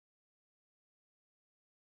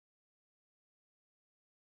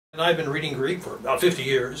And I've been reading Greek for about 50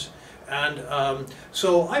 years, and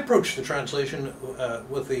so I approached the translation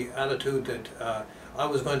with the attitude that I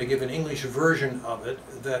was going to give an English version of it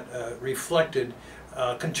that reflected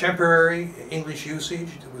contemporary English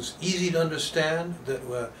usage, that was easy to understand,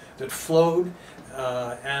 that flowed,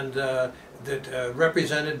 and that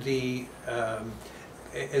represented the,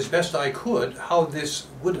 as best I could, how this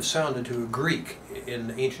would have sounded to a Greek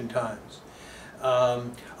in ancient times.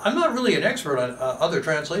 I'm not really an expert on other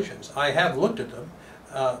translations. I have looked at them,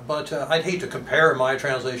 but I'd hate to compare my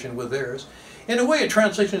translation with theirs. In a way, a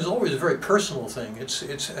translation is always a very personal thing.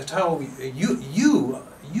 It's how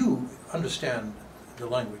you understand the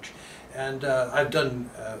language. And I've done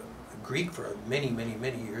Greek for many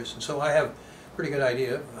years, and so I have a pretty good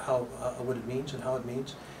idea of how what it means and how it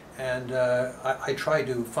means. And I try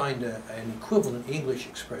to find an equivalent English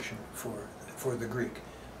expression for the Greek.